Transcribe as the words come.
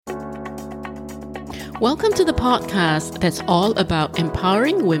Welcome to the podcast that's all about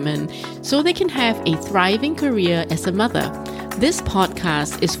empowering women so they can have a thriving career as a mother. This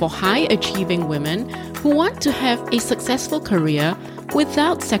podcast is for high-achieving women who want to have a successful career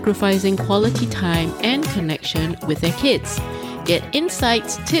without sacrificing quality time and connection with their kids. Get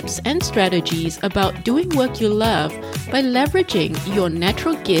insights, tips, and strategies about doing work you love by leveraging your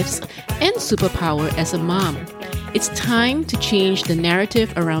natural gifts and superpower as a mom. It's time to change the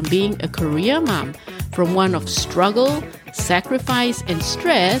narrative around being a career mom from one of struggle, sacrifice, and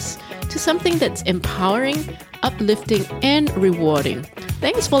stress to something that's empowering, uplifting, and rewarding.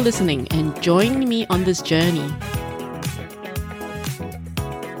 Thanks for listening and joining me on this journey.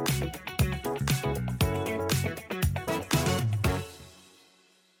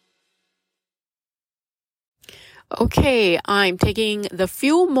 Okay, I'm taking the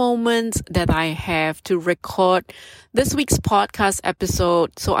few moments that I have to record this week's podcast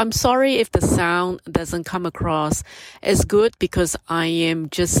episode. So I'm sorry if the sound doesn't come across as good because I am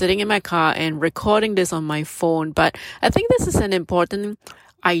just sitting in my car and recording this on my phone. But I think this is an important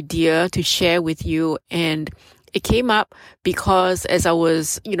idea to share with you, and it came up because as I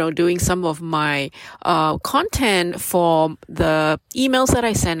was, doing some of my content for the emails that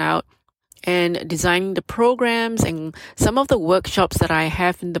I sent out, and designing the programs and some of the workshops that I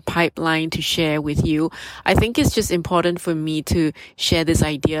have in the pipeline to share with you. I think it's just important for me to share this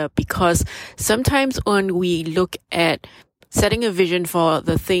idea because sometimes when we look at setting a vision for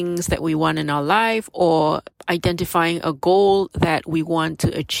the things that we want in our life or identifying a goal that we want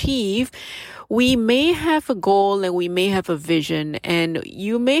to achieve, we may have a goal and we may have a vision, and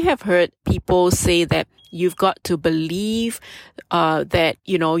you may have heard people say that you've got to believe that,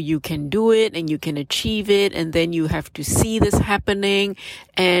 you can do it and you can achieve it. And then you have to see this happening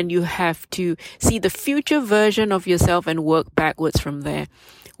and you have to see the future version of yourself and work backwards from there.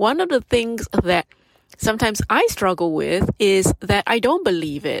 One of the things that sometimes I struggle with is that I don't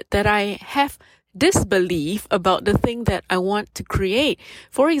believe it, that I have disbelief about the thing that I want to create.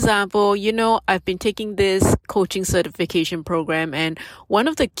 For example, I've been taking this coaching certification program, and one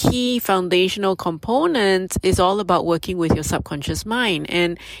of the key foundational components is all about working with your subconscious mind.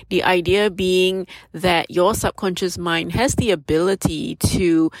 And the idea being that your subconscious mind has the ability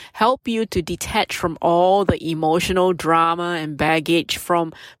to help you to detach from all the emotional drama and baggage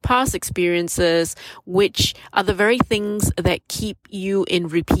from past experiences, which are the very things that keep you in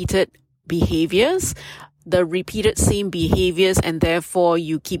repeated behaviors, the repeated same behaviors, and therefore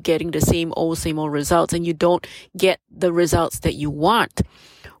you keep getting the same old results and you don't get the results that you want.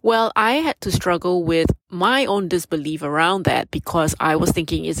 Well, I had to struggle with my own disbelief around that because I was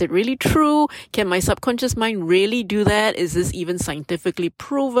thinking, is it really true? Can my subconscious mind really do that? Is this even scientifically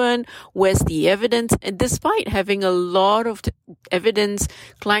proven? Where's the evidence? And despite having a lot of evidence,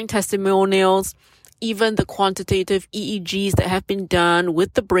 client testimonials, even the quantitative EEGs that have been done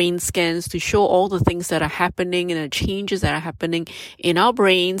with the brain scans to show all the things that are happening and the changes that are happening in our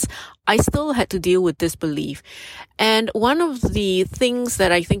brains, I still had to deal with disbelief. And one of the things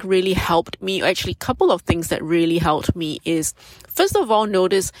that I think really helped me, actually a couple of things that really helped me is, first of all,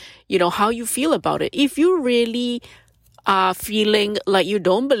 notice, how you feel about it. If you really are feeling like you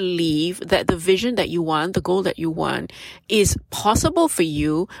don't believe that the vision that you want, the goal that you want is possible for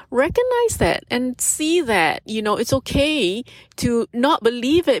you, recognize that and see that, it's okay to not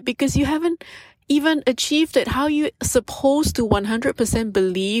believe it because you haven't even achieved it. How are you supposed to 100%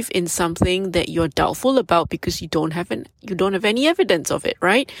 believe in something that you're doubtful about because you don't have any evidence of it,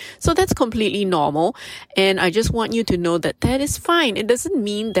 right? So that's completely normal. And I just want you to know that that is fine. It doesn't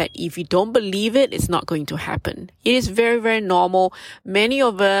mean that if you don't believe it, it's not going to happen. It is very, very normal. Many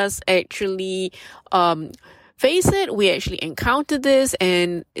of us actually, face it, we actually encounter this,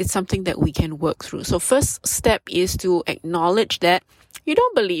 and it's something that we can work through. So first step is to acknowledge that you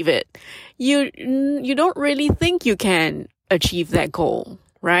don't believe it. You don't really think you can achieve that goal,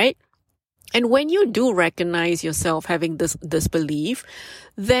 right? And when you do recognize yourself having this belief,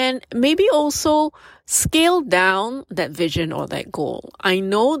 then maybe also scale down that vision or that goal. I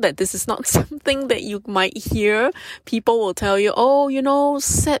know that this is not something that you might hear. People will tell you,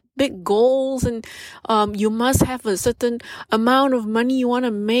 set big goals and you must have a certain amount of money you want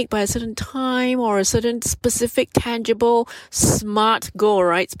to make by a certain time or a certain specific, tangible, smart goal,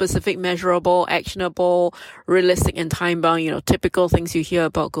 right? Specific, measurable, actionable, realistic, and time-bound, typical things you hear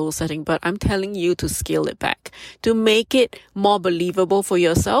about goal setting. But I'm telling you to scale it back. To make it more believable for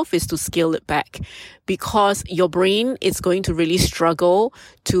yourself is to scale it back, because your brain is going to really struggle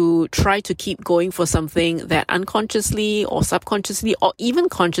to try to keep going for something that unconsciously or subconsciously or even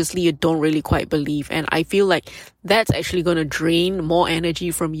consciously you don't really quite believe. And I feel like that's actually going to drain more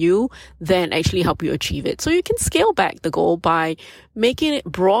energy from you than actually help you achieve it. So you can scale back the goal by making it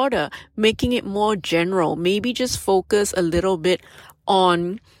broader, making it more general, maybe just focus a little bit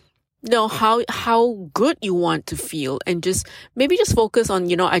on how good you want to feel, and just focus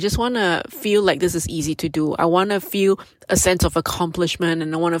on, I just want to feel like this is easy to do. I want to feel a sense of accomplishment,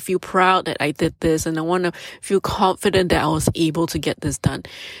 and I want to feel proud that I did this, and I want to feel confident that I was able to get this done.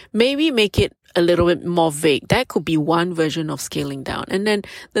 Maybe make it a little bit more vague. That could be one version of scaling down. And then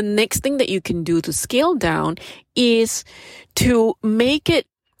the next thing that you can do to scale down is to make it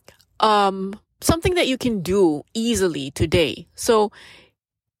something that you can do easily today. So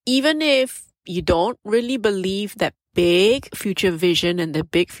even if you don't really believe that big future vision and the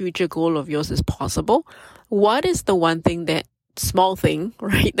big future goal of yours is possible, what is the one thing, that small thing,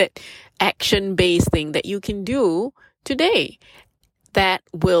 right? That action-based thing that you can do today that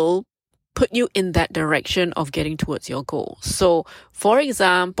will put you in that direction of getting towards your goal? So, for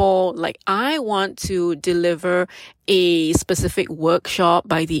example, like I want to deliver a specific workshop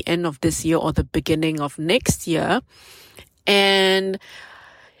by the end of this year or the beginning of next year. And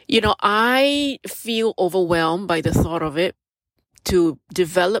I feel overwhelmed by the thought of it, to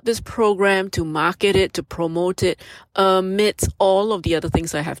develop this program, to market it, to promote it, amidst all of the other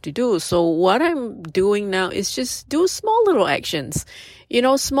things I have to do. So what I'm doing now is just do small little actions,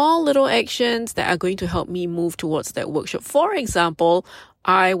 small little actions that are going to help me move towards that workshop. For example,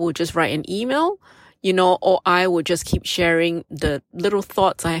 I will just write an email, or I will just keep sharing the little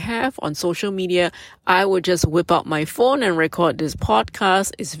thoughts I have on social media. I will just whip out my phone and record this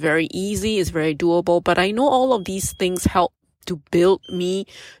podcast. It's very easy. It's very doable. But I know all of these things help to build me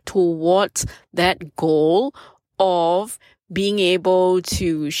towards that goal of being able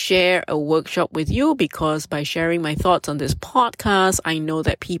to share a workshop with you, because by sharing my thoughts on this podcast, I know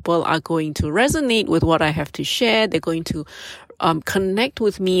that people are going to resonate with what I have to share. They're going to connect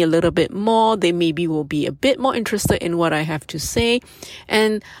with me a little bit more. They maybe will be a bit more interested in what I have to say.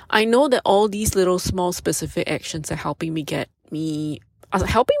 And I know that all these little small specific actions are helping me get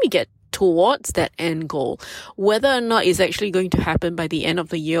towards that end goal. Whether or not it's actually going to happen by the end of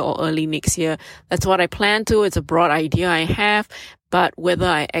the year or early next year, that's what I plan to. It's a broad idea I have, but whether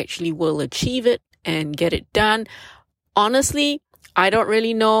I actually will achieve it and get it done, honestly, I don't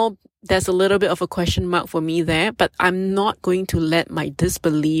really know. There's a little bit of a question mark for me there, but I'm not going to let my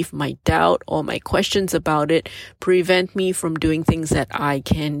disbelief, my doubt, or my questions about it prevent me from doing things that I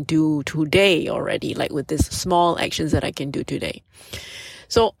can do today already, like with these small actions that I can do today.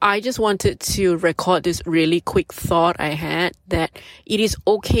 So I just wanted to record this really quick thought I had, that it is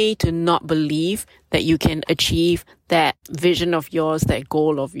okay to not believe that you can achieve that vision of yours, that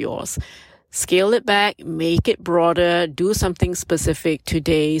goal of yours. Scale it back, make it broader, do something specific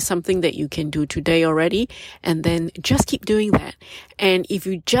today, something that you can do today already, and then just keep doing that. And if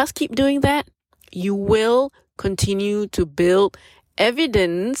you just keep doing that, you will continue to build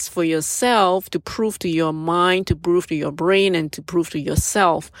evidence for yourself, to prove to your mind, to prove to your brain, and to prove to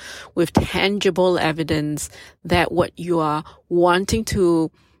yourself with tangible evidence that what you are wanting to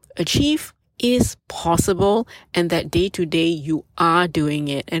achieve is possible, and that day to day you are doing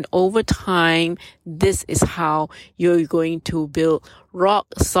it. And over time, this is how you're going to build rock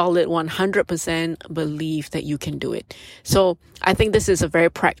solid 100% belief that you can do it. So I think this is a very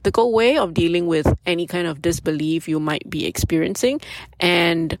practical way of dealing with any kind of disbelief you might be experiencing.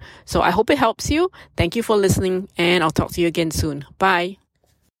 And so I hope it helps you. Thank you for listening, and I'll talk to you again soon. Bye.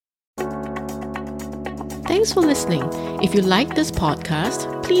 Thanks for listening. If you like this podcast,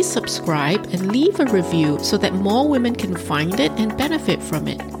 please subscribe and leave a review so that more women can find it and benefit from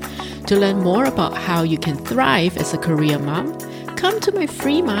it. To learn more about how you can thrive as a career mom, come to my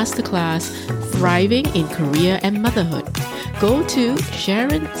free masterclass, Thriving in Career and Motherhood. Go to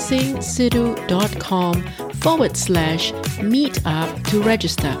sharonsinghsidhu.com/meetup to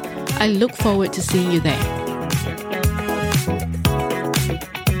register. I look forward to seeing you there.